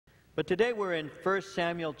But today we're in 1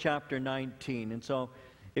 Samuel chapter 19. And so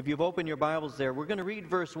if you've opened your Bibles there, we're going to read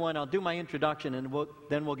verse 1. I'll do my introduction and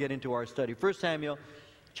then we'll get into our study. 1 Samuel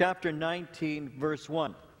chapter 19, verse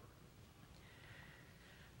 1.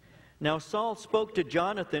 Now Saul spoke to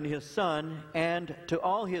Jonathan his son and to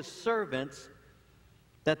all his servants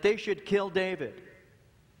that they should kill David.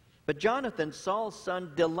 But Jonathan, Saul's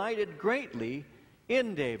son, delighted greatly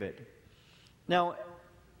in David. Now,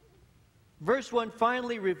 verse 1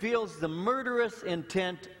 finally reveals the murderous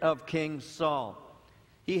intent of King Saul.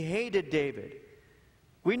 He hated David.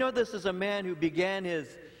 We know this is a man who began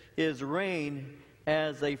his reign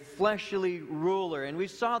as a fleshly ruler. And we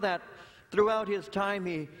saw that throughout his time.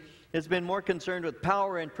 He has been more concerned with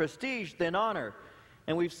power and prestige than honor.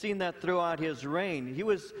 And we've seen that throughout his reign. He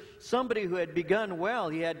was somebody who had begun well.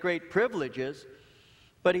 He had great privileges,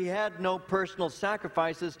 but he had no personal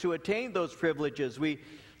sacrifices to attain those privileges. We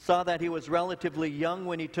saw that he was relatively young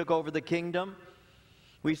when he took over the kingdom.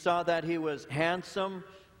 We saw that he was handsome,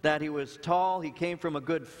 that he was tall, he came from a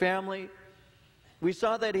good family. We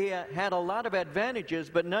saw that he had a lot of advantages,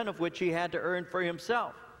 but none of which he had to earn for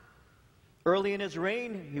himself. Early in his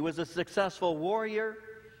reign, he was a successful warrior.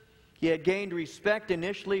 He had gained respect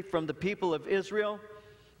initially from the people of Israel,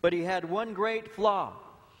 but he had one great flaw.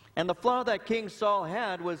 And the flaw that King Saul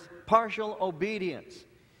had was partial obedience.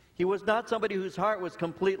 He was not somebody whose heart was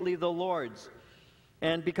completely the Lord's.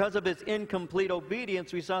 And because of his incomplete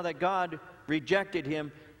obedience, we saw that God rejected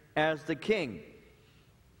him as the king.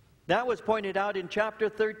 That was pointed out in chapter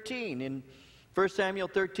 13. In 1 Samuel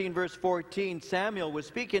 13, verse 14, Samuel was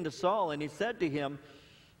speaking to Saul, and he said to him,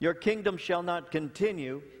 "Your kingdom shall not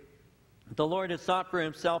continue. The Lord has sought for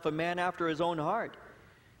himself a man after his own heart.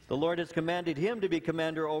 The Lord has commanded him to be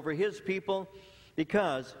commander over his people,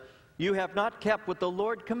 because you have not kept what the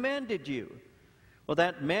Lord commanded you." Well,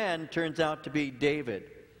 that man turns out to be David.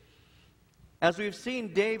 As we've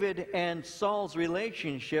seen David and Saul's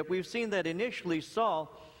relationship, we've seen that initially Saul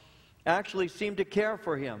actually seemed to care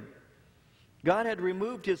for him. God had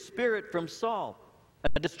removed his spirit from Saul.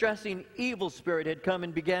 A distressing evil spirit had come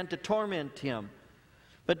and began to torment him.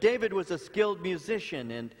 But David was a skilled musician,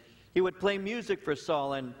 and he would play music for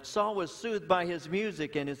Saul, and Saul was soothed by his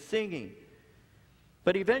music and his singing.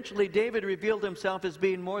 But eventually David revealed himself as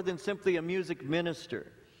being more than simply a music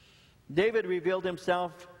minister. David revealed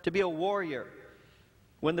himself to be a warrior.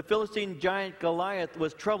 When the Philistine giant Goliath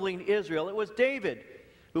was troubling Israel, it was David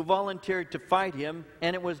who volunteered to fight him,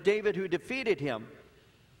 and it was David who defeated him.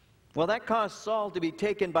 Well, that caused Saul to be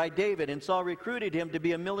taken by David, and Saul recruited him to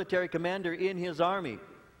be a military commander in his army.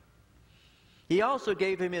 He also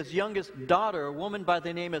gave him his youngest daughter, a woman by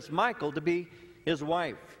the name of Michal, to be his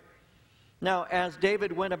wife. Now, as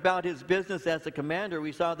David went about his business as a commander,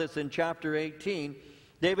 we saw this in chapter 18,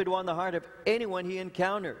 David won the heart of anyone he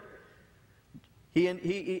encountered.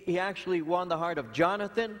 He actually won the heart of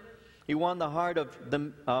Jonathan. He won the heart of the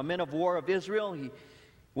men of war of Israel. He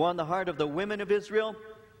won the heart of the women of Israel.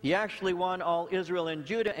 He actually won all Israel and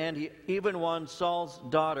Judah, and he even won Saul's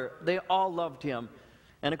daughter. They all loved him.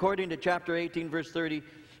 And according to chapter 18, verse 30,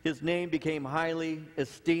 his name became highly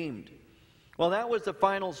esteemed. Well, that was the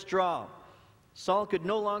final straw. Saul could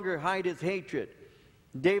no longer hide his hatred.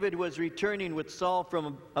 David was returning with Saul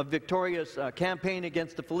from a victorious campaign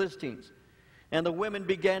against the Philistines. And the women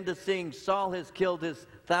began to sing, "Saul has killed his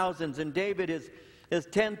thousands, and David his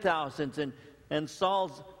 10,000s." And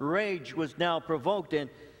Saul's rage was now provoked, and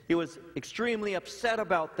he was extremely upset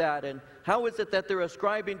about that. And how is it that they're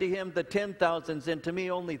ascribing to him the 10,000s and to me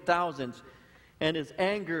only thousands? And his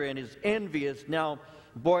anger and his envy is now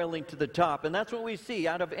boiling to the top. And that's what we see.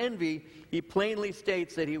 Out of envy, he plainly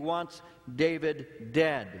states that he wants David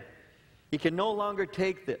dead. He can no longer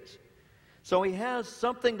take this. So he has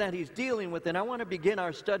something that he's dealing with, and I want to begin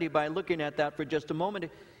our study by looking at that for just a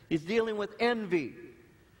moment. He's dealing with envy.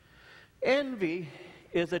 Envy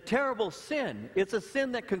is a terrible sin. It's a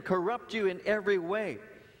sin that can corrupt you in every way.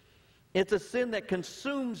 It's a sin that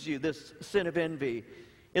consumes you, this sin of envy.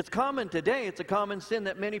 It's common today. It's a common sin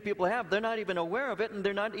that many people have. They're not even aware of it, and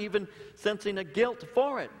they're not even sensing a guilt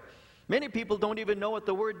for it. Many people don't even know what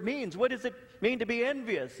the word means. What does it mean to be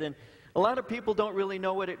envious? And a lot of people don't really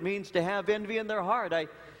know what it means to have envy in their heart.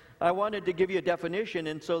 I wanted to give you a definition,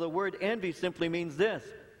 and so the word envy simply means this.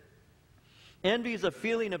 Envy is a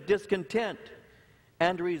feeling of discontent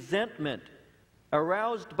and resentment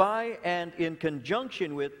aroused by and in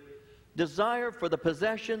conjunction with desire for the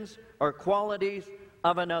possessions or qualities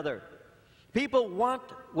of another. People want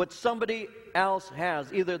what somebody else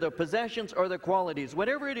has, either their possessions or their qualities.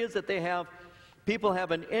 Whatever it is that they have, people have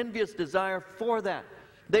an envious desire for that.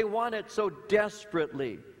 They want it so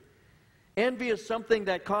desperately. Envy is something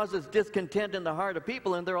that causes discontent in the heart of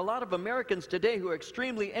people, and there are a lot of Americans today who are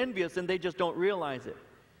extremely envious, and they just don't realize it.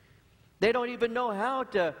 They don't even know how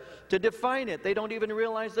to define it. They don't even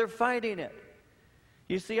realize they're fighting it.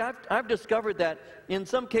 You see, I've discovered that in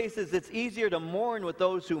some cases it's easier to mourn with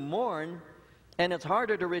those who mourn, and it's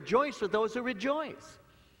harder to rejoice with those who rejoice.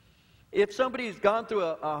 If somebody's gone through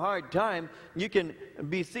a hard time, you can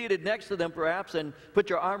be seated next to them perhaps and put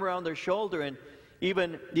your arm around their shoulder and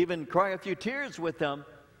even cry a few tears with them.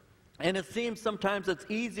 And it seems sometimes it's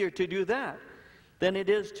easier to do that than it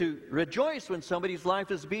is to rejoice when somebody's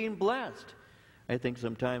life is being blessed. I think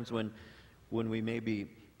sometimes when we may be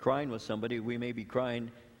crying with somebody, we may be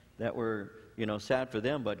crying that we're, sad for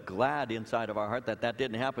them, but glad inside of our heart that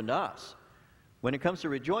didn't happen to us. When it comes to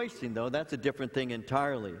rejoicing, though, that's a different thing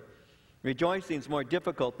entirely. Rejoicing is more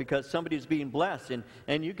difficult because somebody's being blessed,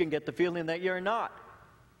 and you can get the feeling that you're not.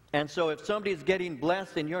 And so if somebody's getting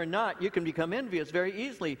blessed and you're not, you can become envious very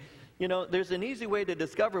easily. There's an easy way to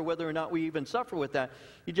discover whether or not we even suffer with that.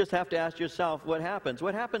 You just have to ask yourself what happens.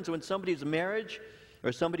 What happens when somebody's marriage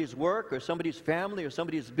or somebody's work or somebody's family or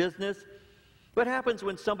somebody's business? What happens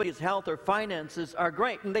when somebody's health or finances are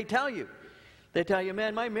great? And they tell you,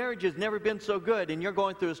 man, my marriage has never been so good, and you're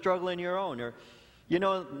going through a struggle in your own. Or,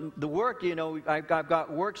 the work, I've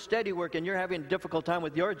got work, steady work, and you're having a difficult time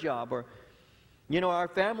with your job. Or, our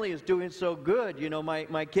family is doing so good.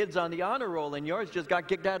 My kid's on the honor roll, and yours just got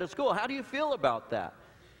kicked out of school. How do you feel about that?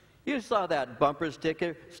 You saw that bumper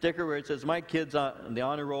sticker where it says, my kid's on the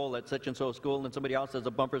honor roll at such and so school, and somebody else has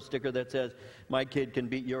a bumper sticker that says, my kid can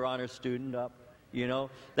beat your honor student up.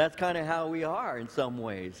 That's kind of how we are in some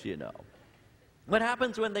ways, What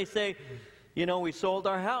happens when they say, we sold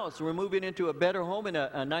our house, we're moving into a better home in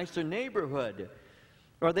a nicer neighborhood?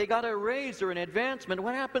 Or they got a raise or an advancement.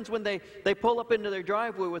 What happens when they pull up into their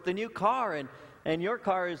driveway with a new car and your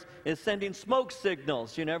car is sending smoke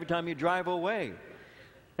signals, every time you drive away?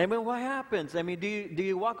 What happens? Do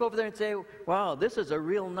you walk over there and say, wow, this is a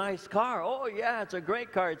real nice car. Oh, yeah, it's a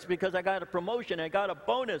great car. It's because I got a promotion, I got a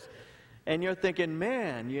bonus. And you're thinking,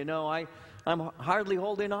 man, I'm hardly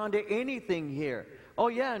holding on to anything here. Oh,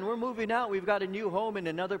 yeah, and we're moving out. We've got a new home in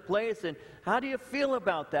another place. And how do you feel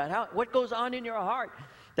about that? What goes on in your heart?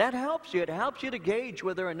 That helps you. It helps you to gauge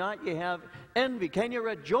whether or not you have envy. Can you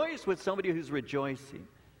rejoice with somebody who's rejoicing?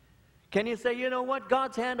 Can you say, what?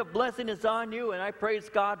 God's hand of blessing is on you, and I praise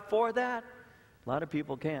God for that? A lot of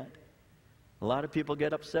people can't. A lot of people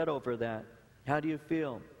get upset over that. How do you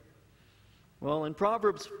feel? Well, in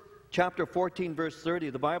Proverbs chapter 14, verse 30,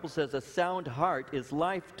 the Bible says, a sound heart is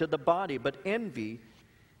life to the body, but envy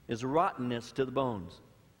is rottenness to the bones.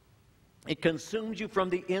 It consumes you from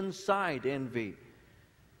the inside, envy.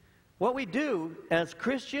 What we do as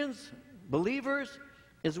Christians, believers,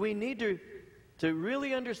 is we need to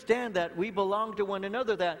really understand that we belong to one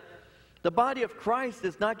another, that the body of Christ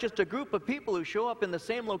is not just a group of people who show up in the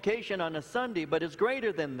same location on a Sunday, but is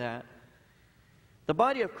greater than that. The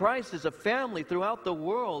body of Christ is a family throughout the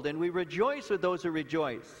world, and we rejoice with those who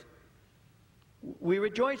rejoice. We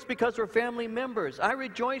rejoice because we're family members. I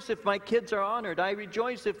rejoice if my kids are honored. I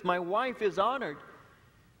rejoice if my wife is honored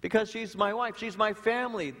because she's my wife. She's my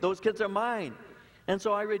family. Those kids are mine. And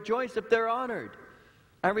so I rejoice if they're honored.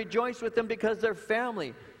 I rejoice with them because they're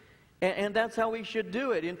family. And that's how we should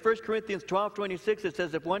do it. In 1 Corinthians 12:26, it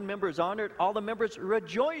says, if one member is honored, all the members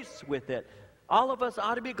rejoice with it. All of us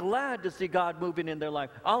ought to be glad to see God moving in their life.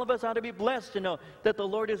 All of us ought to be blessed to know that the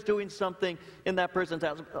Lord is doing something in that person's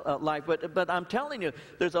life. But I'm telling you,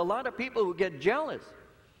 there's a lot of people who get jealous.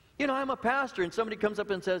 I'm a pastor, and somebody comes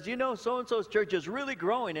up and says, so-and-so's church is really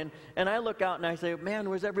growing. And I look out and I say, man,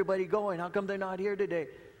 where's everybody going? How come they're not here today?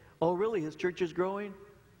 Oh, really? His church is growing?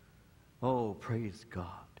 Oh, praise God.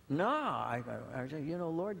 No, I say,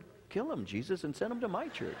 Lord, kill him, Jesus, and send him to my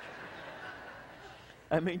church.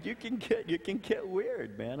 You can get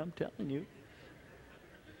weird, man, I'm telling you.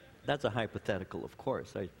 That's a hypothetical, of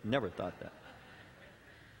course. I never thought that.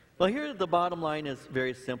 Well, here the bottom line is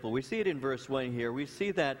very simple. We see it in verse 1 here. We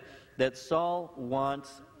see that Saul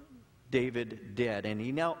wants David dead, and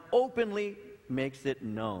he now openly makes it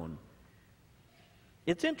known.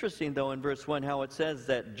 It's interesting, though, in verse 1 how it says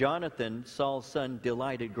that Jonathan, Saul's son,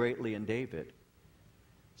 delighted greatly in David.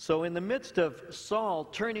 So in the midst of Saul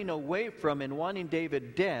turning away from and wanting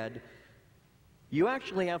David dead, you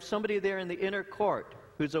actually have somebody there in the inner court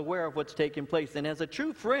who's aware of what's taking place. And as a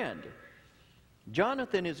true friend,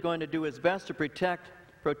 Jonathan is going to do his best to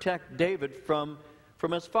protect David from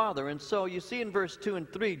his father. And so you see in verse 2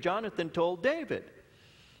 and 3, Jonathan told David,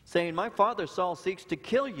 saying, my father Saul seeks to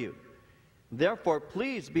kill you. Therefore,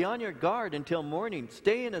 please be on your guard until morning.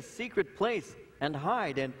 Stay in a secret place and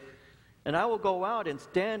hide. And I will go out and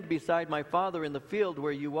stand beside my father in the field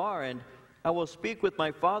where you are, and I will speak with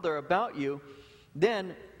my father about you.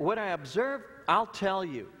 Then what I observe, I'll tell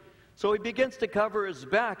you. So he begins to cover his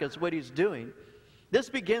back, is what he's doing. This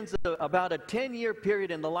begins about a 10-year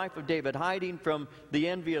period in the life of David, hiding from the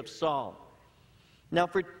envy of Saul. Now,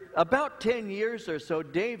 for about 10 years or so,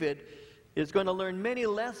 David is going to learn many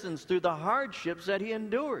lessons through the hardships that he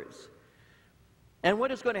endures. And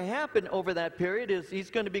what is going to happen over that period is he's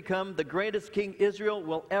going to become the greatest king Israel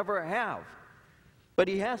will ever have. But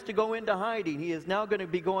he has to go into hiding. He is now going to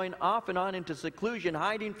be going off and on into seclusion,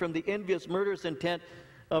 hiding from the envious, murderous intent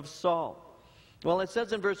of Saul. Well, it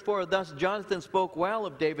says in verse 4, thus Jonathan spoke well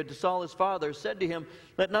of David to Saul his father, said to him,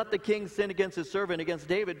 let not the king sin against his servant, against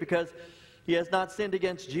David, because he has not sinned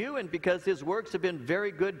against you, and because his works have been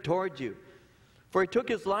very good toward you. For he took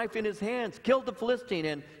his life in his hands, killed the Philistine,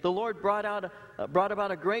 and the Lord brought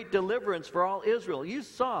about a great deliverance for all Israel. You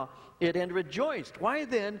saw it and rejoiced. Why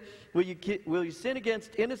then will you sin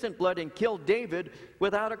against innocent blood and kill David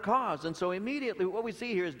without a cause? And so immediately what we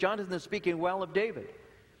see here is Jonathan is speaking well of David.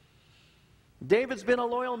 David's been a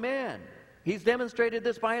loyal man. He's demonstrated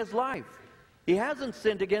this by his life. He hasn't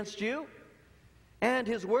sinned against you, and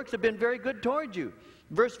his works have been very good toward you.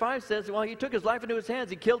 Verse 5 says, well, he took his life into his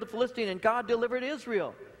hands. He killed the Philistine, and God delivered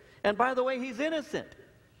Israel. And by the way, he's innocent.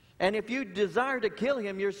 And if you desire to kill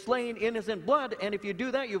him, you're slaying innocent blood. And if you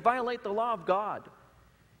do that, you violate the law of God.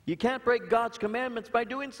 You can't break God's commandments by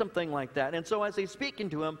doing something like that. And so as he's speaking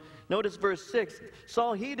to him, notice verse 6,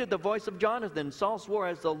 Saul heeded the voice of Jonathan. Saul swore,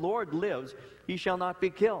 as the Lord lives, he shall not be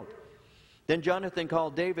killed. Then Jonathan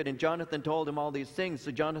called David, and Jonathan told him all these things.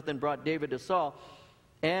 So Jonathan brought David to Saul,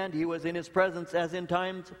 and he was in his presence as in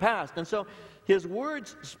times past. And so his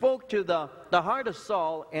words spoke to the heart of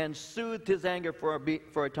Saul and soothed his anger for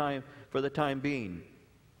the time being.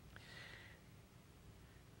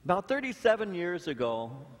 About 37 years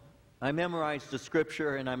ago, I memorized the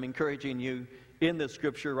scripture, and I'm encouraging you in the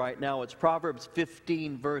scripture right now. It's Proverbs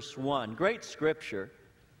 15, verse 1. Great scripture.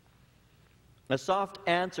 A soft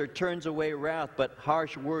answer turns away wrath, but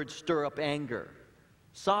harsh words stir up anger.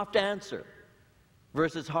 Soft answer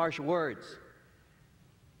versus harsh words.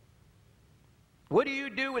 What do you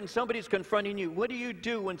do when somebody's confronting you? What do you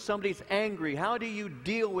do when somebody's angry? How do you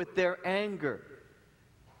deal with their anger?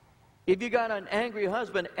 If you got an angry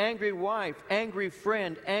husband, angry wife, angry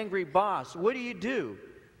friend, angry boss, what do?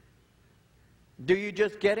 Do you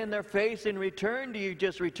just get in their face in return? Do you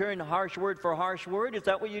just return harsh word for harsh word? Is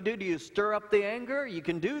that what you do? Do you stir up the anger? You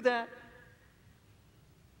can do that.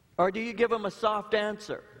 Or do you give them a soft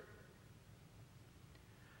answer?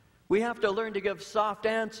 We have to learn to give soft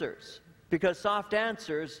answers, because soft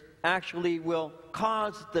answers actually will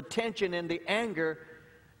cause the tension and the anger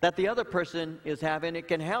that the other person is having. It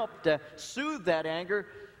can help to soothe that anger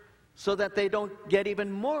so that they don't get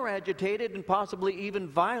even more agitated and possibly even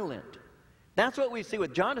violent. That's what we see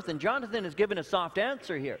with Jonathan. Jonathan is given a soft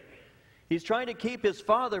answer here. He's trying to keep his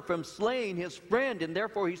father from slaying his friend, and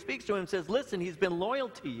therefore he speaks to him and says, listen, he's been loyal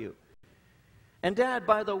to you. And Dad,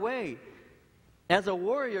 by the way, as a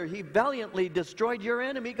warrior, he valiantly destroyed your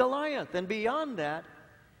enemy Goliath. And beyond that,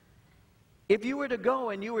 if you were to go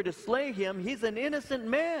and you were to slay him, he's an innocent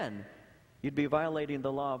man. You'd be violating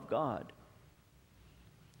the law of God.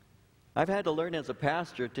 I've had to learn as a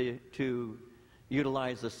pastor to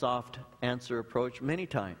utilize the soft answer approach many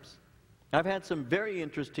times. I've had some very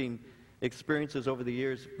interesting experiences over the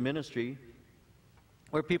years of ministry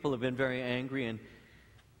where people have been very angry and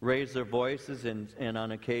raised their voices, and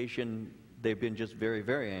on occasion they've been just very,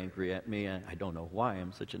 very angry at me. I don't know why,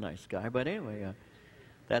 I'm such a nice guy, but anyway,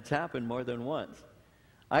 that's happened more than once.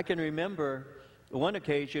 I can remember one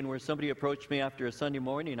occasion where somebody approached me after a Sunday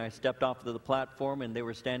morning. I stepped off of the platform, and they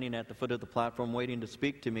were standing at the foot of the platform waiting to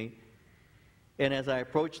speak to me. And as I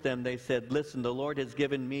approached them, they said, listen, the Lord has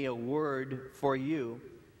given me a word for you,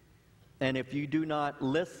 and if you do not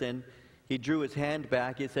listen, he drew his hand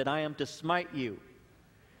back. He said, I am to smite you.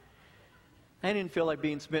 I didn't feel like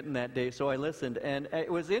being smitten that day, so I listened, and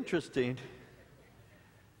it was interesting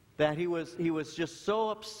that he was just so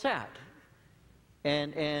upset.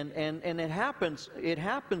 And it happens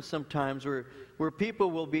sometimes where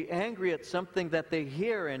people will be angry at something that they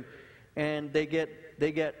hear, and they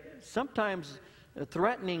get sometimes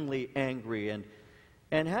threateningly angry.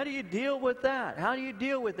 And how do you deal with that? How do you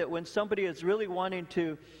deal with it when somebody is really wanting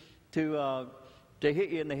to hit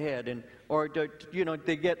you in the head, or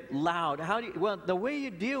they get loud? Well, the way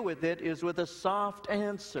you deal with it is with a soft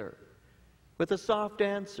answer. With a soft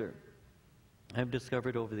answer. I've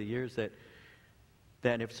discovered over the years that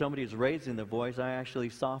if somebody's raising the voice, I actually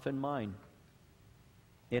soften mine.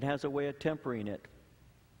 It has a way of tempering it.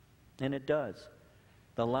 And it does.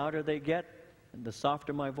 The louder they get, the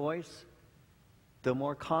softer my voice, the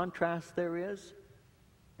more contrast there is,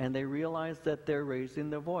 and they realize that they're raising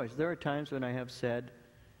their voice. There are times when I have said,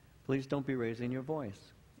 please don't be raising your voice.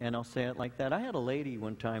 And I'll say it like that. I had a lady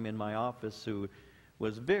one time in my office who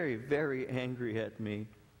was very, very angry at me.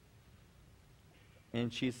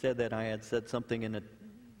 And she said that I had said something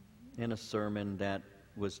in a sermon that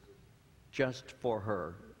was just for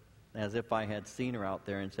her, as if I had seen her out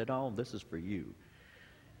there and said, oh, this is for you.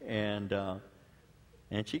 And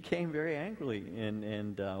she came very angrily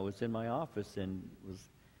and was in my office, and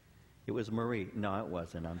it was Marie. No, it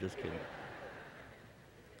wasn't. I'm just kidding.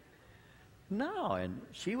 No, and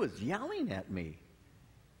she was yelling at me.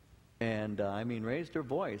 And, raised her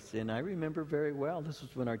voice. And I remember very well, this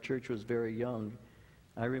was when our church was very young.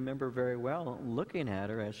 I remember very well looking at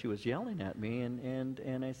her as she was yelling at me.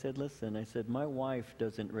 And I said, listen, I said, my wife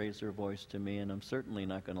doesn't raise her voice to me, and I'm certainly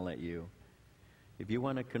not going to let you. If you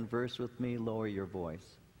want to converse with me, lower your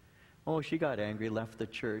voice. Oh, she got angry, left the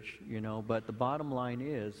church, But the bottom line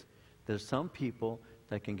is, there's some people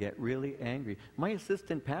that can get really angry. My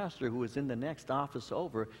assistant pastor, who was in the next office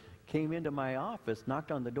over, came into my office,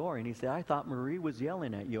 knocked on the door, and he said, I thought Marie was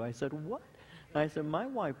yelling at you. I said, what? I said, my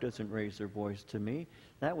wife doesn't raise her voice to me.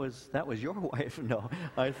 That was your wife. No,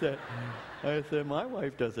 I said, my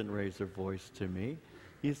wife doesn't raise her voice to me.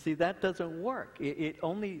 You see, that doesn't work. It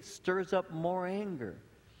only stirs up more anger.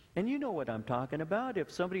 And you know what I'm talking about.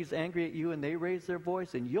 If somebody's angry at you and they raise their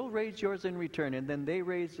voice, and you'll raise yours in return, and then they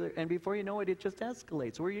raise their, and before you know it, it just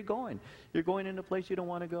escalates. Where are you going? You're going in a place you don't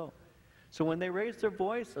want to go. So when they raise their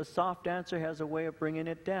voice, a soft answer has a way of bringing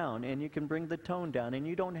it down, and you can bring the tone down, and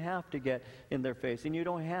you don't have to get in their face, and you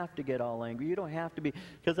don't have to get all angry. You don't have to be,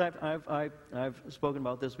 because I've spoken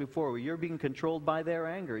about this before, where you're being controlled by their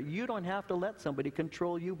anger. You don't have to let somebody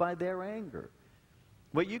control you by their anger.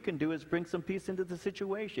 What you can do is bring some peace into the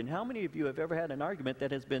situation. How many of you have ever had an argument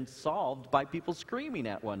that has been solved by people screaming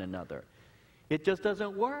at one another? It just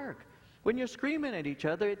doesn't work. When you're screaming at each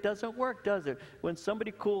other, it doesn't work, does it? When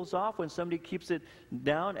somebody cools off, when somebody keeps it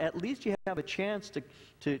down, at least you have a chance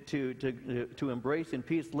to embrace in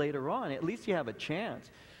peace later on. At least you have a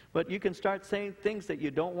chance. But you can start saying things that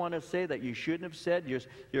you don't want to say, that you shouldn't have said.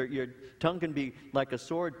 Your tongue can be like a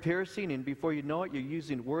sword piercing, and before you know it, you're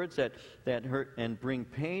using words that hurt and bring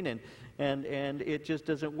pain, and it just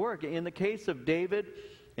doesn't work. In the case of David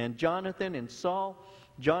and Jonathan and Saul,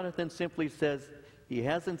 Jonathan simply says, he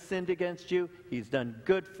hasn't sinned against you. He's done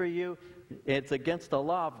good for you. It's against the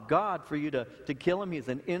law of God for you to kill him. He's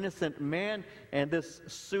an innocent man, and this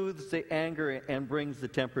soothes the anger and brings the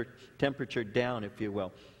temperature down, if you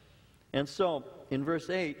will. And so, in verse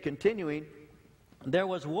 8, continuing, there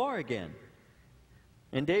was war again.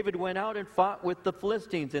 And David went out and fought with the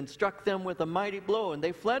Philistines and struck them with a mighty blow, and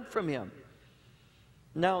they fled from him.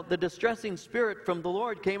 Now, the distressing spirit from the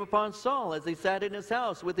Lord came upon Saul as he sat in his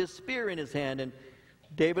house with his spear in his hand, and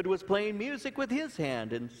David was playing music with his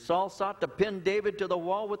hand, and Saul sought to pin David to the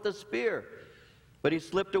wall with the spear. But he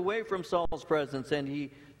slipped away from Saul's presence, and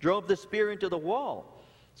he drove the spear into the wall.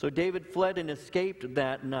 So David fled and escaped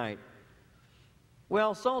that night.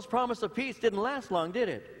 Well, Saul's promise of peace didn't last long, did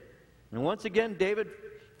it? And once again, David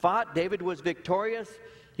fought. David was victorious.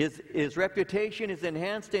 His reputation is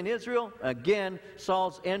enhanced in Israel. Again,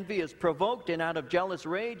 Saul's envy is provoked, and out of jealous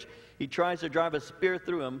rage, he tries to drive a spear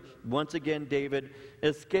through him. Once again, David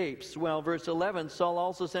escapes. Well, verse 11, Saul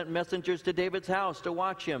also sent messengers to David's house to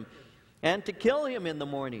watch him and to kill him in the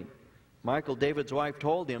morning. Michal, David's wife,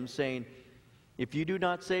 told him, saying, if you do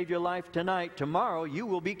not save your life tonight, tomorrow you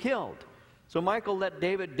will be killed. So Michal let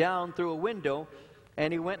David down through a window,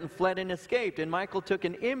 and he went and fled and escaped. And Michal took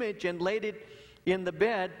an image and laid it in the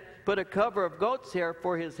bed, put a cover of goat's hair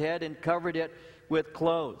for his head, and covered it with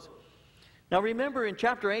clothes. Now remember, in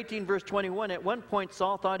chapter 18, verse 21, at one point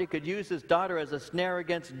Saul thought he could use his daughter as a snare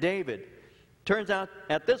against David. Turns out,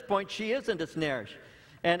 at this point, she isn't a snare.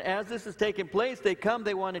 And as this is taking place, they come,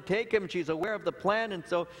 they want to take him. She's aware of the plan, and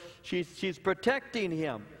so she's protecting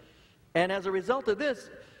him. And as a result of this,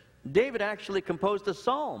 David actually composed a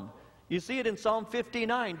psalm. You see it in Psalm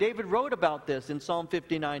 59. David wrote about this in Psalm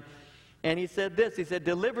 59. And he said this, he said,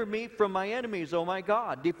 deliver me from my enemies, O my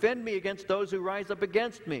God. Defend me against those who rise up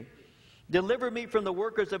against me. Deliver me from the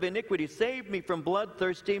workers of iniquity. Save me from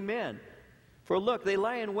bloodthirsty men. For look, they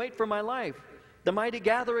lie in wait for my life. The mighty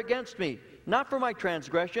gather against me, not for my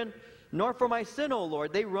transgression, nor for my sin, O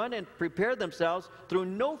Lord. They run and prepare themselves through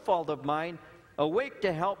no fault of mine. Awake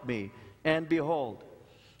to help me, and behold.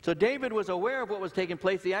 So David was aware of what was taking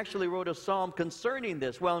place. He actually wrote a psalm concerning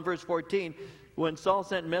this. Well, in verse 14, when Saul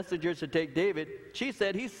sent messengers to take David, she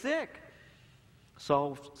said, he's sick.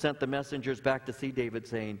 Saul sent the messengers back to see David,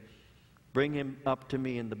 saying, "Bring him up to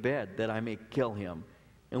me in the bed, that I may kill him."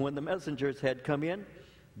 And when the messengers had come in,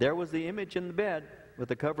 there was the image in the bed,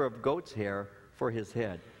 with a cover of goat's hair for his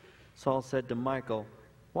head. Saul said to Michal,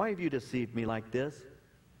 "Why have you deceived me like this,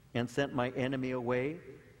 and sent my enemy away,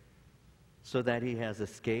 so that he has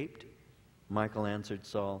escaped?" Michal answered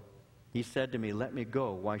Saul, "He said to me, 'Let me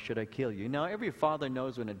go. Why should I kill you?'" Now every father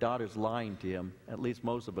knows when a daughter's lying to him. At least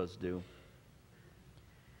most of us do.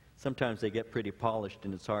 Sometimes they get pretty polished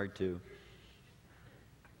and it's hard to.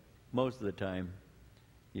 Most of the time,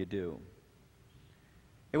 you do.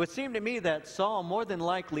 It would seem to me that Saul more than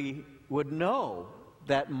likely would know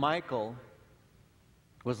that Michal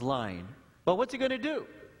was lying. But what's he going to do?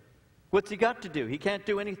 What's he got to do? He can't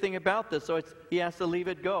do anything about this, so he has to leave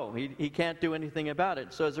it go. He can't do anything about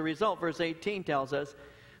it. So as a result, verse 18 tells us,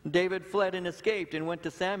 David fled and escaped and went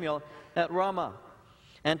to Samuel at Ramah,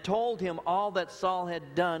 and told him all that Saul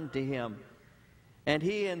had done to him. And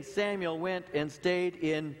he and Samuel went and stayed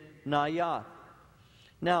in Naioth.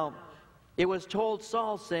 Now, it was told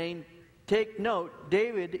Saul, saying, "Take note,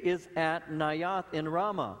 David is at Naioth in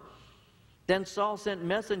Ramah." Then Saul sent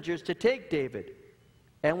messengers to take David.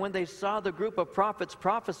 And when they saw the group of prophets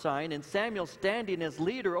prophesying, and Samuel standing as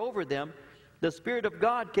leader over them, the Spirit of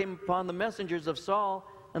God came upon the messengers of Saul,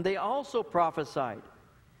 and they also prophesied.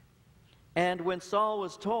 And when Saul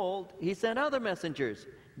was told, he sent other messengers.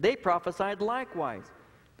 They prophesied likewise.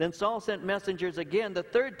 Then Saul sent messengers again the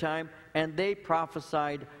third time, and they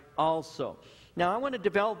prophesied also. Now, I want to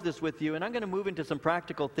develop this with you, and I'm going to move into some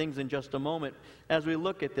practical things in just a moment as we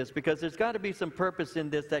look at this, because there's got to be some purpose in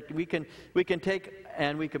this that we can take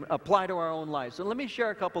and we can apply to our own lives. So let me share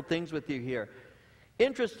a couple things with you here.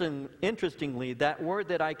 Interestingly, that word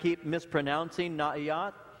that I keep mispronouncing,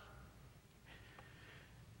 Naioth,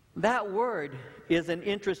 that word is an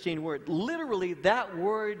interesting word. Literally, that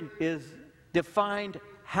word is defined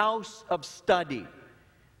house of study.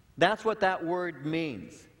 That's what that word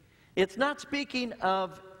means. It's not speaking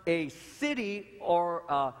of a city or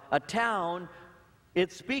a town.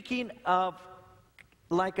 It's speaking of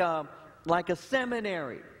like a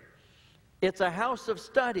seminary. It's a house of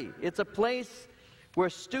study. It's a place where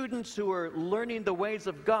students who are learning the ways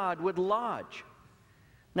of God would lodge.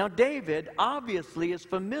 Now, David obviously is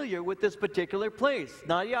familiar with this particular place,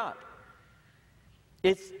 Naioth.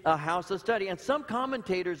 It's a house of study. And some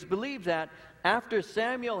commentators believe that after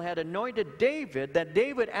Samuel had anointed David, that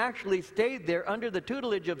David actually stayed there under the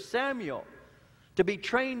tutelage of Samuel to be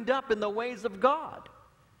trained up in the ways of God.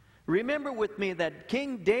 Remember with me that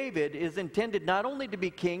King David is intended not only to be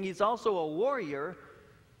king, he's also a warrior,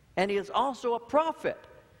 and he is also a prophet.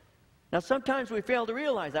 Now, sometimes we fail to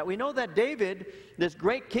realize that. We know that David, this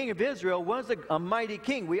great king of Israel, was a mighty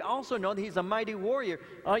king. We also know that he's a mighty warrior.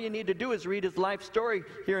 All you need to do is read his life story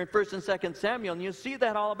here in 1 and 2 Samuel, and you see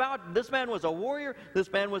that all about. This man was a warrior,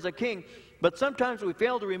 this man was a king. But sometimes we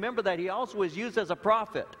fail to remember that he also was used as a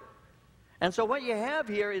prophet. And so what you have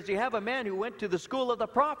here is you have a man who went to the school of the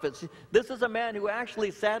prophets. This is a man who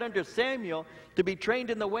actually sat under Samuel to be trained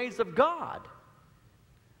in the ways of God.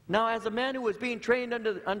 Now, as a man who was being trained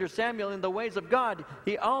under Samuel in the ways of God,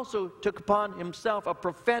 he also took upon himself a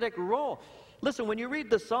prophetic role. Listen, when you read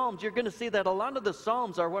the Psalms, you're going to see that a lot of the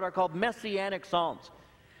Psalms are what are called messianic Psalms.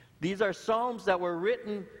 These are Psalms that were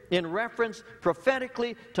written in reference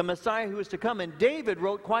prophetically to Messiah who is to come, and David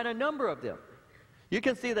wrote quite a number of them. You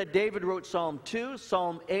can see that David wrote Psalm 2,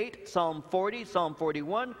 Psalm 8, Psalm 40, Psalm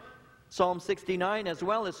 41, Psalm 69, as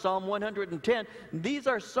well as Psalm 110. These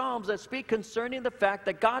are psalms that speak concerning the fact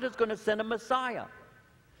that God is going to send a Messiah.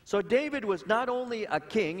 So David was not only a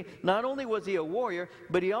king, not only was he a warrior,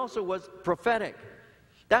 but he also was prophetic.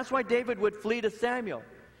 That's why David would flee to Samuel.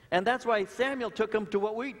 And that's why Samuel took him to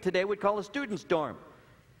what we today would call a student's dorm.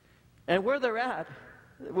 And where they're at,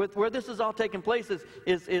 where this is all taking place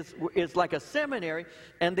is like a seminary,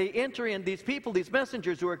 and they enter in, these people, these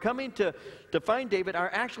messengers who are coming to find David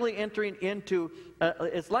are actually entering into,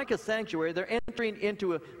 it's like a sanctuary. They're entering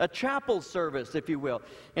into a chapel service, if you will.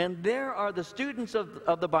 And there are the students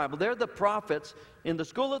of the Bible. They're the prophets in the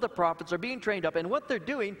school of the prophets are being trained up. And what they're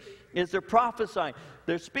doing is they're prophesying.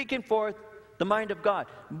 They're speaking forth the mind of God.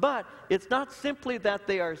 But it's not simply that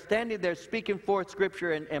they are standing there speaking forth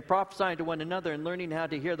Scripture and prophesying to one another and learning how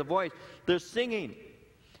to hear the voice. They're singing.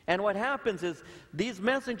 And what happens is these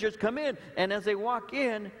messengers come in, and as they walk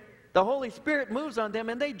in, the Holy Spirit moves on them,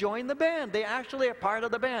 and they join the band. They actually are part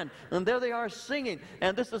of the band. And there they are singing.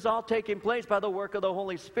 And this is all taking place by the work of the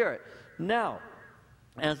Holy Spirit. Now,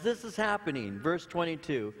 as this is happening, verse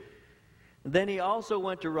 22, then he also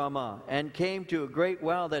went to Ramah and came to a great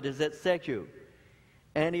well that is at Sechu.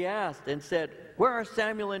 And he asked and said, "Where are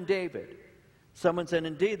Samuel and David?" Someone said,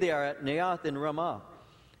 "Indeed, they are at Naioth in Ramah."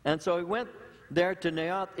 And so he went there to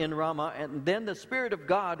Naioth in Ramah, and then the Spirit of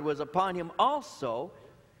God was upon him also,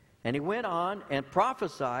 and he went on and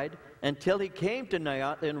prophesied until he came to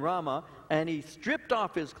Naioth in Ramah, and he stripped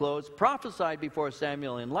off his clothes, prophesied before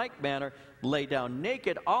Samuel in like manner, lay down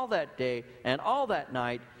naked all that day and all that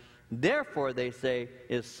night. Therefore, they say,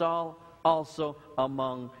 is Saul also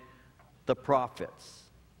among the prophets.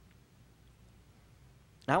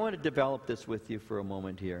 I want to develop this with you for a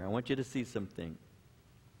moment here. I want you to see something.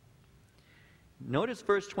 Notice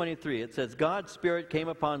verse 23. It says, God's Spirit came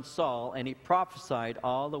upon Saul, and he prophesied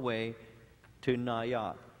all the way to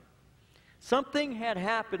Naioth. Something had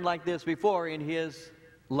happened like this before in his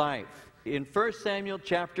life. In 1 Samuel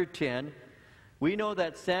chapter 10, we know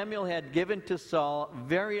that Samuel had given to Saul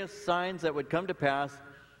various signs that would come to pass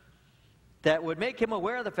that would make him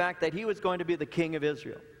aware of the fact that he was going to be the king of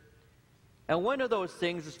Israel. And one of those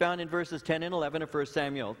things is found in verses 10 and 11 of 1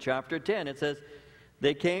 Samuel chapter 10. It says,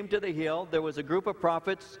 they came to the hill. There was a group of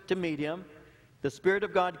prophets to meet him. The Spirit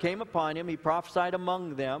of God came upon him. He prophesied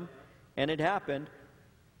among them. And it happened,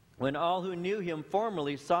 when all who knew him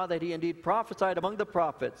formerly saw that he indeed prophesied among the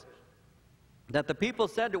prophets, that the people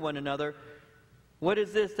said to one another, what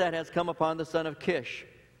is this that has come upon the son of Kish?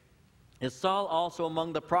 Is Saul also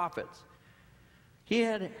among the prophets? He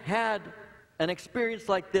had had an experience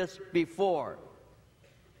like this before,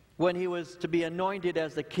 when he was to be anointed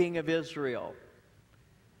as the king of Israel.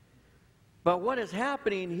 But what is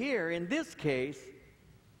happening here in this case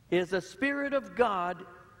is the Spirit of God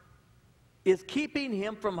is keeping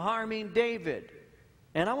him from harming David.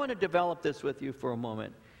 And I want to develop this with you for a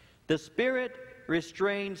moment. The Spirit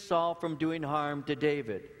restrained Saul from doing harm to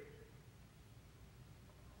David.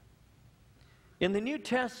 In the New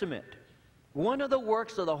Testament, one of the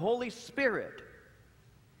works of the Holy Spirit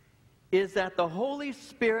is that the Holy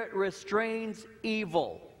Spirit restrains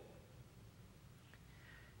evil.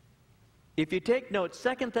 If you take note,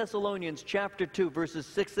 2 Thessalonians chapter 2, verses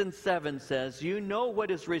 6 and 7 says, you know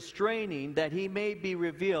what is restraining, that he may be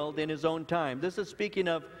revealed in his own time. This is speaking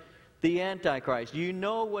of the Antichrist. You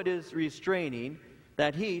know what is restraining,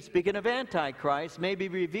 that he, speaking of Antichrist, may be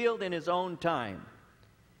revealed in his own time.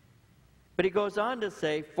 But he goes on to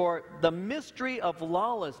say, for the mystery of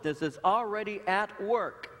lawlessness is already at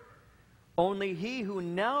work. Only he who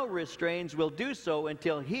now restrains will do so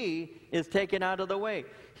until he is taken out of the way.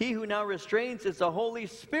 He who now restrains is the Holy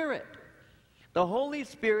Spirit. The Holy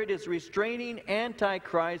Spirit is restraining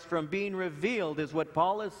Antichrist from being revealed, is what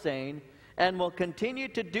Paul is saying, and will continue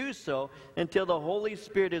to do so until the Holy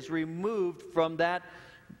Spirit is removed from that,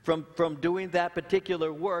 from doing that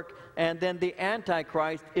particular work, and then the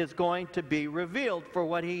Antichrist is going to be revealed for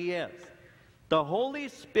what he is. The Holy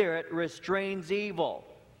Spirit restrains evil.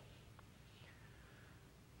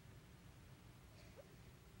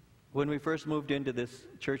 When we first moved into this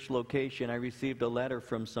church location, I received a letter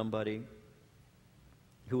from somebody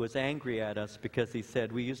who was angry at us because he said,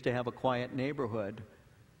 we used to have a quiet neighborhood,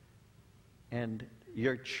 and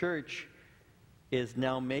your church is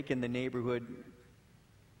now making the neighborhood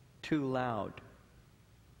too loud.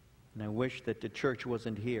 And I wish that the church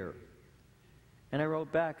wasn't here. And I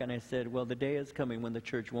wrote back and I said, well, the day is coming when the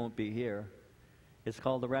church won't be here. It's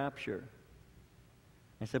called the rapture.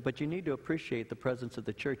 I said, but you need to appreciate the presence of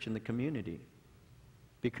the church in the community,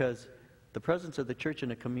 because the presence of the church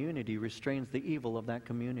in a community restrains the evil of that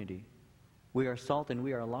community. We are salt and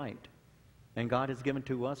we are light, and God has given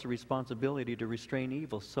to us a responsibility to restrain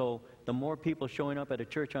evil. So the more people showing up at a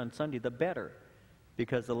church on Sunday, the better,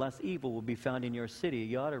 because the less evil will be found in your city.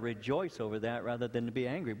 You ought to rejoice over that rather than to be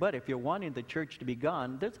angry. But if you're wanting the church to be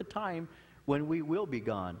gone, there's a time when we will be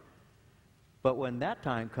gone. But when that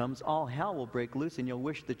time comes, all hell will break loose, and you'll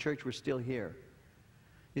wish the church were still here.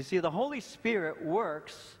 You see, the Holy Spirit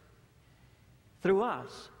works through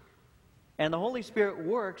us, and the Holy Spirit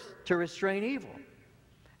works to restrain evil.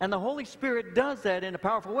 And the Holy Spirit does that in a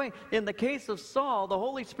powerful way. In the case of Saul, the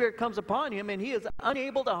Holy Spirit comes upon him, and he is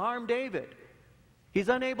unable to harm David. He's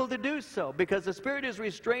unable to do so because the Spirit is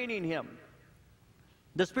restraining him.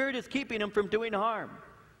 The Spirit is keeping him from doing harm.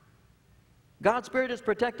 God's Spirit is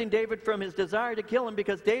protecting David from his desire to kill him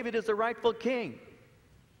because David is the rightful king.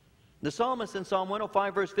 The psalmist in Psalm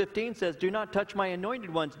 105 verse 15 says, do not touch my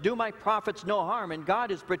anointed ones, do my prophets no harm. And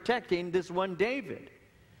God is protecting this one David.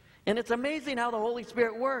 And it's amazing how the Holy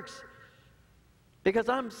Spirit works, because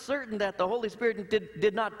I'm certain that the Holy Spirit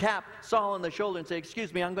did not tap Saul on the shoulder and say,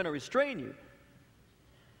 excuse me, I'm going to restrain you.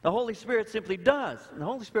 The Holy Spirit simply does. And the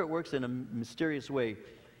Holy Spirit works in a mysterious way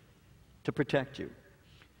to protect you.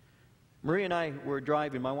 Marie and I were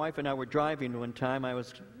driving, my wife and I were driving one time. I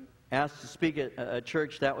was asked to speak at a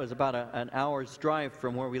church that was about an hour's drive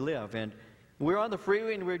from where we live. And we were on the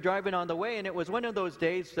freeway and we were driving on the way, and it was one of those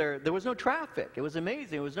days there was no traffic. It was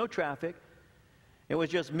amazing. There was no traffic. It was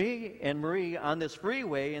just me and Marie on this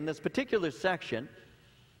freeway in this particular section.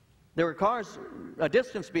 There were cars a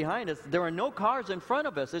distance behind us. There were no cars in front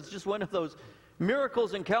of us. It's just one of those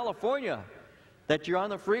miracles in California that you're on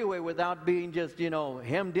the freeway without being just,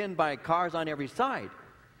 hemmed in by cars on every side.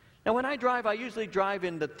 Now, when I drive, I usually drive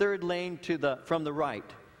in the third lane from the right,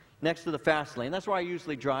 next to the fast lane. That's where I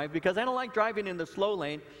usually drive, because I don't like driving in the slow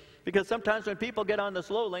lane, because sometimes when people get on the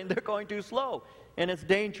slow lane, they're going too slow, and it's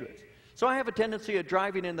dangerous. So I have a tendency of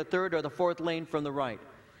driving in the third or the fourth lane from the right.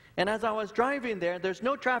 And as I was driving there's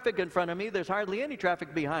no traffic in front of me. There's hardly any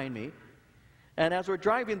traffic behind me. And as we're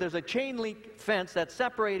driving, there's a chain link fence that's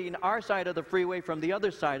separating our side of the freeway from the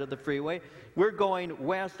other side of the freeway. We're going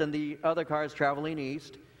west, and the other car is traveling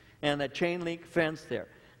east, and that chain link fence there.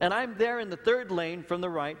 And I'm there in the third lane from the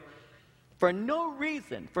right for no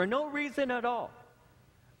reason at all.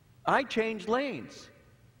 I changed lanes.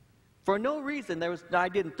 For no reason. I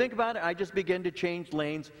didn't think about it. I just began to change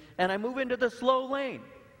lanes, and I move into the slow lane.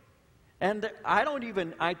 And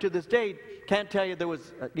I to this day can't tell you there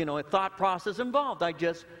was, a thought process involved. I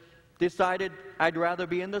just decided I'd rather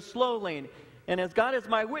be in the slow lane. And as God is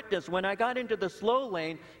my witness, when I got into the slow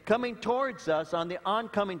lane, coming towards us on the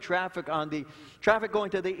oncoming traffic, on the traffic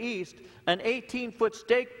going to the east, an 18-foot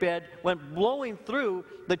stake bed went blowing through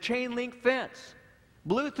the chain link fence,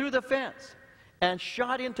 blew through the fence, and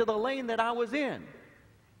shot into the lane that I was in,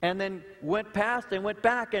 and then went past and went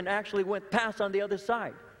back and actually went past on the other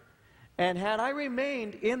side. And had I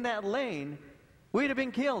remained in that lane, we'd have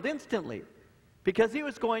been killed instantly, because he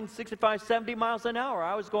was going 65, 70 miles an hour.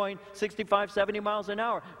 I was going 65, 70 miles an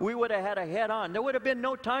hour. We would have had a head-on. There would have been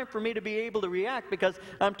no time for me to be able to react, because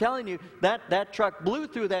I'm telling you, that truck blew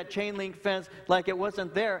through that chain link fence like it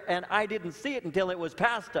wasn't there, and I didn't see it until it was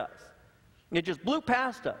past us. It just blew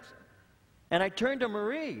past us. And I turned to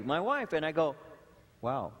Marie, my wife, and I go,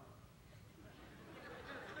 wow.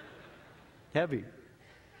 Heavy.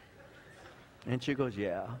 And she goes,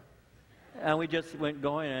 yeah. And we just went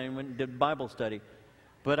going and went and did Bible study.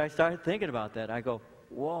 But I started thinking about that. I go,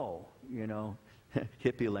 whoa,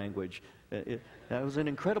 hippie language. That was an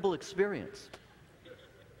incredible experience.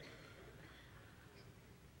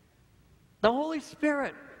 The Holy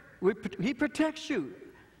Spirit, He protects you.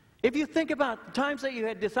 If you think about times that you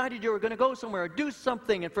had decided you were going to go somewhere or do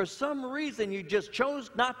something, and for some reason you just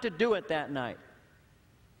chose not to do it that night.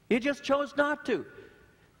 You just chose not to.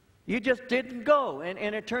 You just didn't go, and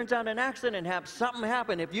it turns out an accident happened. Something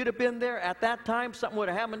happened. If you'd have been there at that time, something would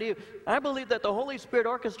have happened to you. I believe that the Holy Spirit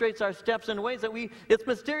orchestrates our steps in ways that it's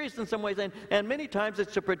mysterious in some ways, and many times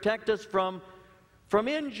it's to protect us from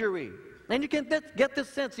injury. And you can get this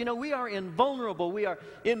sense, we are invulnerable. We are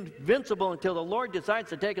invincible until the Lord decides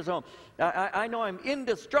to take us home. I know I'm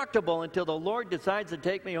indestructible until the Lord decides to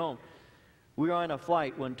take me home. We were on a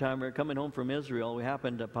flight one time. We were coming home from Israel. We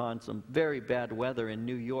happened upon some very bad weather in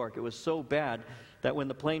New York. It was so bad that when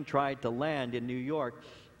the plane tried to land in New York,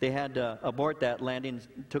 they had to abort that landing,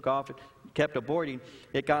 took off, kept aborting.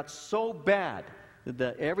 It got so bad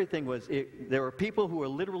that everything was, there were people who were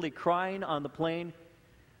literally crying on the plane.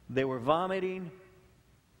 They were vomiting.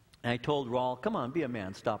 And I told Raul, come on, be a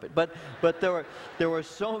man, stop it. But there were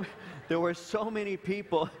so many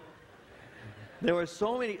people. There were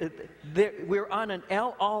so many. We were on an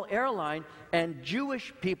El Al airline, and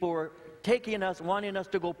Jewish people were taking us, wanting us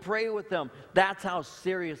to go pray with them. That's how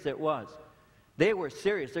serious it was. They were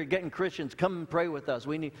serious. They're getting Christians, come and pray with us.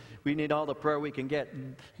 We need all the prayer we can get.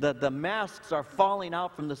 The masks are falling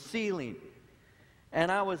out from the ceiling.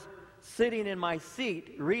 And I was sitting in my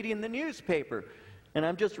seat reading the newspaper. And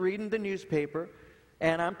I'm just reading the newspaper,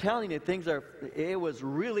 and I'm telling you, it was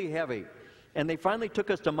really heavy. And they finally took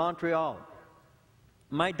us to Montreal.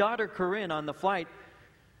 My daughter Corinne, on the flight,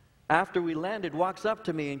 after we landed, walks up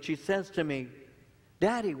to me and she says to me,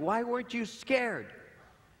 Daddy, why weren't you scared?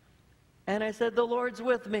 And I said, the Lord's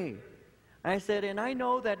with me. I said, and I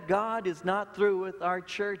know that God is not through with our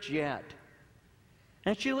church yet.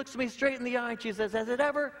 And she looks me straight in the eye and she says, has it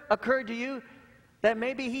ever occurred to you that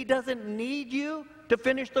maybe He doesn't need you to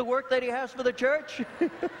finish the work that He has for the church?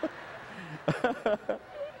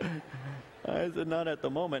 I said, not at the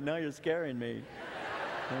moment. Now you're scaring me.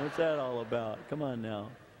 What's that all about? Come on now.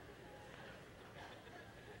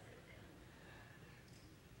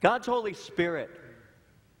 God's Holy Spirit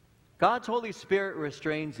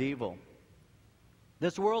restrains evil.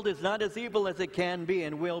 This world is not as evil as it can be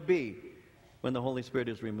and will be when the Holy Spirit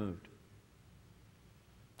is removed.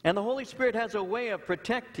 And the Holy Spirit has a way of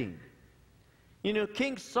protecting. You know,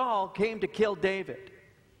 King Saul came to kill David.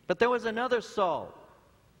 But there was another Saul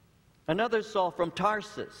from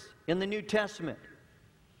Tarsus in the New Testament,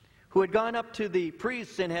 who had gone up to the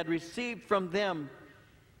priests and had received from them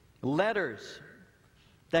letters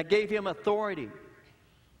that gave him authority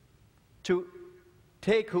to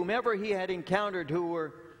take whomever he had encountered who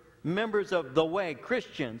were members of the way,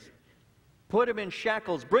 Christians, put them in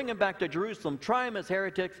shackles, bring them back to Jerusalem, try them as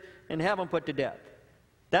heretics, and have them put to death.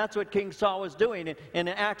 That's what King Saul was doing. And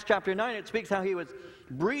in Acts chapter 9, it speaks how he was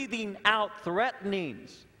breathing out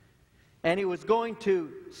threatenings. And he was going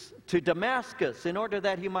to Damascus in order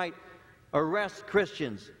that he might arrest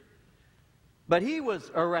Christians. But he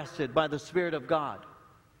was arrested by the Spirit of God.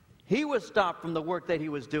 He was stopped from the work that he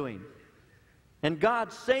was doing. And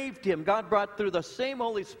God saved him. God brought through the same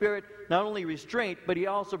Holy Spirit not only restraint, but he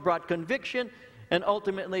also brought conviction, and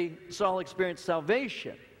ultimately Saul experienced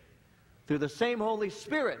salvation through the same Holy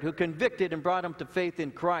Spirit who convicted and brought him to faith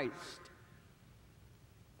in Christ.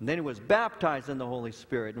 And then he was baptized in the Holy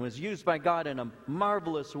Spirit and was used by God in a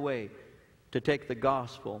marvelous way to take the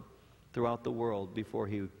gospel throughout the world before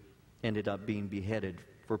he ended up being beheaded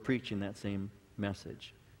for preaching that same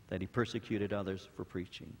message that he persecuted others for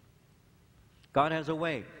preaching. God has a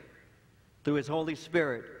way through his Holy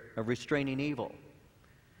Spirit of restraining evil.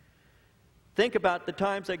 Think about the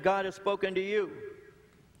times that God has spoken to you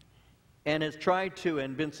and has tried to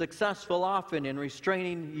and been successful often in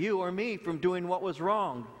restraining you or me from doing what was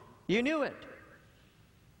wrong. You knew it.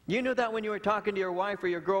 You knew that when you were talking to your wife or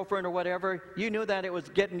your girlfriend or whatever. You knew that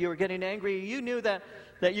you were getting angry. You knew that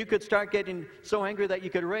you could start getting so angry that you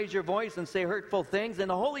could raise your voice and say hurtful things. And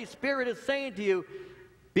the Holy Spirit is saying to you,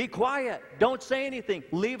 be quiet. Don't say anything.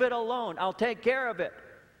 Leave it alone. I'll take care of it.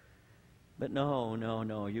 But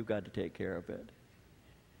no, you've got to take care of it.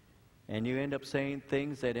 And you end up saying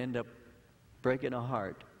things that end up breaking a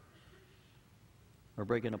heart or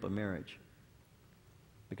breaking up a marriage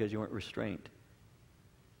because you weren't restrained.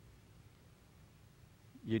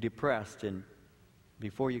 You're depressed, and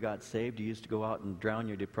before you got saved, you used to go out and drown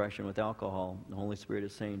your depression with alcohol. The Holy Spirit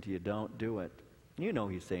is saying to you, don't do it. You know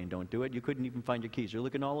he's saying don't do it. You couldn't even find your keys. You're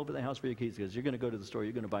looking all over the house for your keys because you're going to go to the store,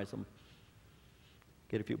 you're going to buy some,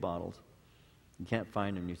 get a few bottles. You can't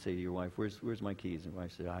find them. You say to your wife, where's my keys? And your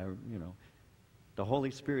wife says, the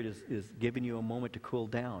Holy Spirit is giving you a moment to cool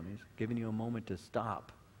down. He's giving you a moment to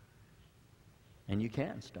stop. And you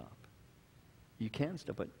can stop. You can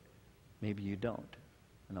stop, but maybe you don't.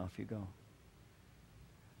 And off you go.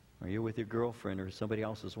 Or you're with your girlfriend or somebody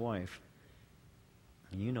else's wife,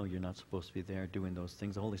 and you know you're not supposed to be there doing those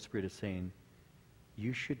things. The Holy Spirit is saying,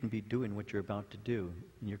 you shouldn't be doing what you're about to do.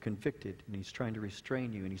 And you're convicted, and he's trying to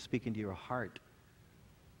restrain you, and he's speaking to your heart.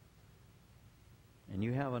 And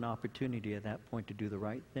you have an opportunity at that point to do the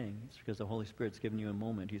right thing. It's because the Holy Spirit's given you a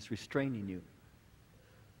moment. He's restraining you.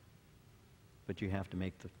 But you have to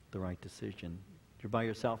make the right decision. You're by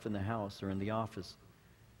yourself in the house or in the office,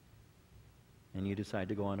 and you decide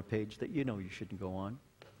to go on a page that you know you shouldn't go on.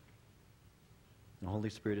 The Holy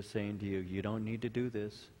Spirit is saying to you, you don't need to do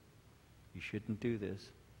this. You shouldn't do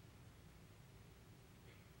this.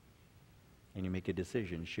 And you make a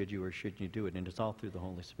decision, should you or shouldn't you do it? And it's all through the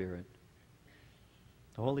Holy Spirit.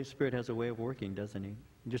 The Holy Spirit has a way of working, doesn't he?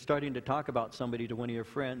 You're starting to talk about somebody to one of your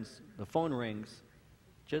friends. The phone rings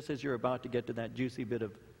just as you're about to get to that juicy bit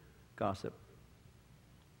of gossip.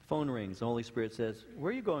 The phone rings. The Holy Spirit says,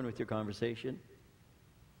 where are you going with your conversation?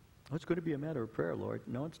 Oh, it's going to be a matter of prayer, Lord.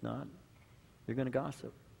 No, it's not. You're going to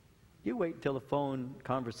gossip. You wait until the phone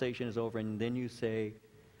conversation is over, and then you say,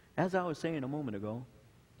 as I was saying a moment ago,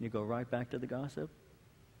 you go right back to the gossip?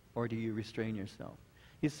 Or do you restrain yourself?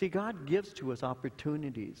 You see, God gives to us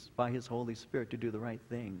opportunities by his Holy Spirit to do the right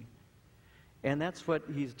thing. And that's what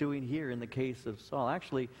he's doing here in the case of Saul.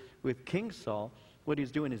 Actually, with King Saul, what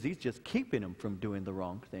he's doing is he's just keeping him from doing the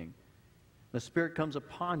wrong thing. The Spirit comes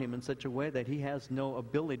upon him in such a way that he has no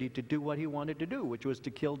ability to do what he wanted to do, which was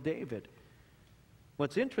to kill David.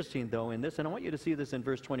 What's interesting, though, in this, and I want you to see this in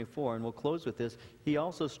verse 24, and we'll close with this, he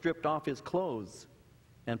also stripped off his clothes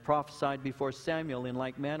and prophesied before Samuel in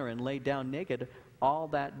like manner and lay down naked all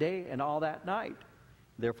that day and all that night.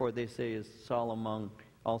 Therefore, they say, is Saul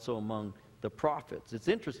also among the prophets. It's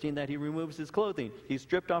interesting that he removes his clothing. He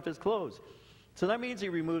stripped off his clothes. So that means he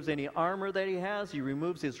removes any armor that he has. He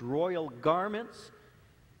removes his royal garments.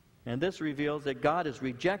 And this reveals that God is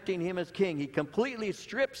rejecting him as king. He completely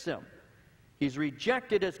strips him. He's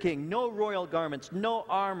rejected as king. No royal garments, no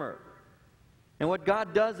armor. And what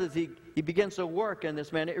God does is he begins to work in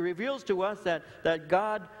this man. It reveals to us that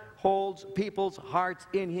God holds people's hearts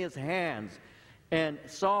in his hands. And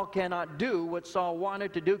Saul cannot do what Saul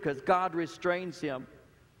wanted to do because God restrains him.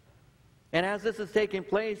 And as this is taking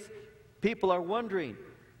place, people are wondering,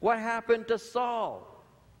 what happened to Saul?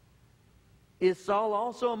 Is Saul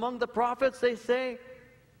also among the prophets, they say?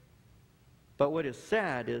 But what is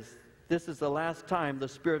sad is this is the last time the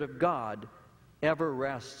Spirit of God ever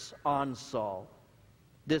rests on Saul.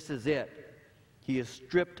 This is it. He is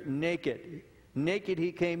stripped naked. Naked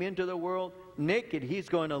he came into the world. Naked he's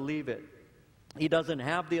going to leave it. He doesn't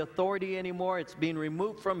have the authority anymore. It's being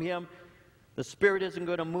removed from him. The Spirit isn't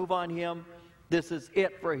going to move on him. This is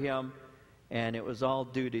it for him. And it was all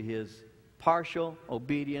due to his partial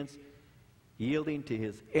obedience, yielding to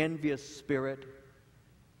his envious spirit,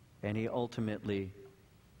 and he ultimately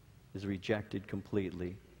is rejected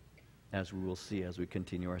completely, as we will see as we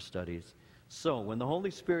continue our studies. So, when the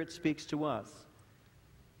Holy Spirit speaks to us,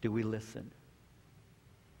 do we listen?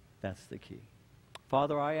 That's the key.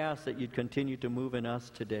 Father, I ask that you'd continue to move in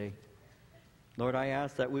us today. Lord, I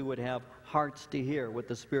ask that we would have hearts to hear what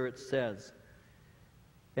the Spirit says,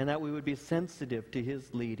 and that we would be sensitive to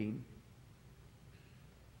his leading.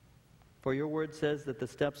 For your word says that the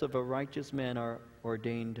steps of a righteous man are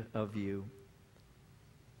ordained of you,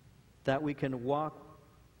 that we can walk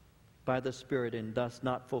by the Spirit and thus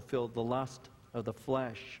not fulfill the lust of the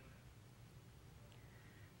flesh.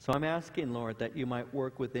 So I'm asking, Lord, that you might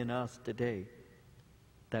work within us today,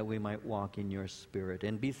 that we might walk in your Spirit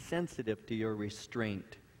and be sensitive to your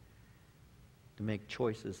restraint, to make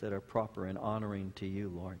choices that are proper and honoring to you,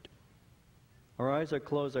 Lord. Our eyes are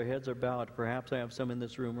closed, our heads are bowed. Perhaps I have some in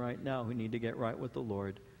this room right now who need to get right with the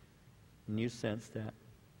Lord. And you sense that.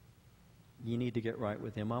 You need to get right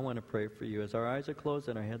with him. I want to pray for you. As our eyes are closed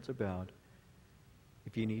and our heads are bowed,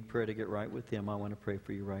 if you need prayer to get right with him, I want to pray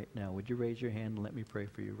for you right now. Would you raise your hand and let me pray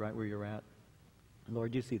for you right where you're at?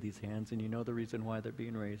 Lord, you see these hands, and you know the reason why they're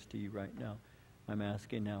being raised to you right now. I'm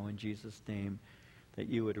asking now in Jesus' name that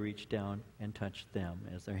you would reach down and touch them.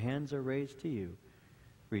 As their hands are raised to you,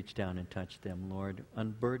 reach down and touch them, Lord.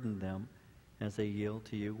 Unburden them as they yield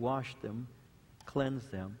to you. Wash them, cleanse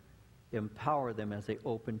them, empower them as they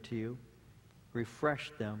open to you.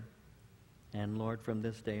 Refresh them, and Lord, from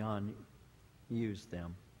this day on, use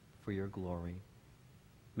them for your glory.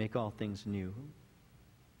 Make all things new.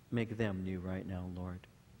 Make them new right now, Lord,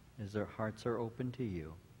 as their hearts are open to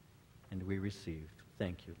you, and we receive.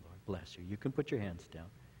 Thank you, Lord. Bless you. You can put your hands down.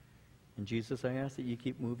 And Jesus, I ask that you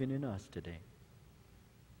keep moving in us today,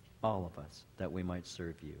 all of us, that we might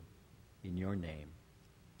serve you. In your name,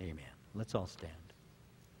 amen. Let's all stand.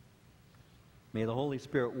 May the Holy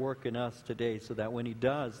Spirit work in us today so that when he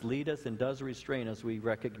does lead us and does restrain us, we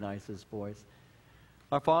recognize his voice.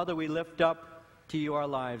 Our Father, we lift up to you our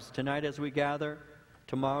lives tonight as we gather,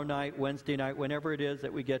 tomorrow night, Wednesday night, whenever it is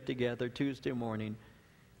that we get together, Tuesday morning.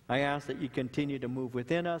 I ask that you continue to move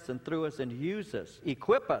within us and through us and use us,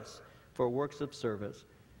 equip us for works of service.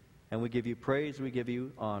 And we give you praise, we give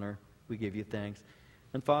you honor, we give you thanks.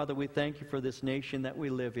 And Father, we thank you for this nation that we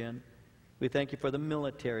live in. We thank you for the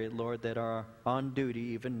military, Lord, that are on duty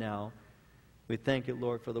even now. We thank you,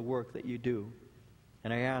 Lord, for the work that you do.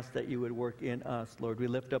 And I ask that you would work in us, Lord. We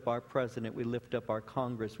lift up our president. We lift up our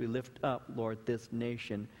Congress. We lift up, Lord, this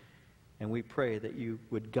nation. And we pray that you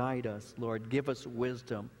would guide us, Lord. Give us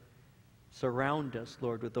wisdom. Surround us,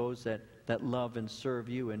 Lord, with those that love and serve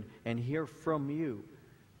you and hear from you,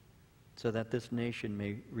 so that this nation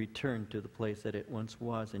may return to the place that it once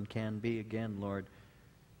was and can be again, Lord,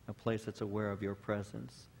 a place that's aware of your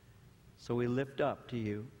presence. So we lift up to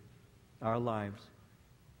you our lives,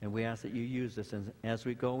 and we ask that you use us as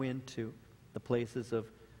we go into the places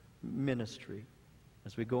of ministry,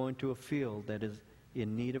 as we go into a field that is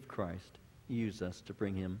in need of Christ. Use us to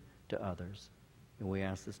bring him to others. And we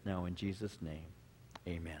ask this now in Jesus' name.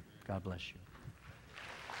 Amen. God bless you.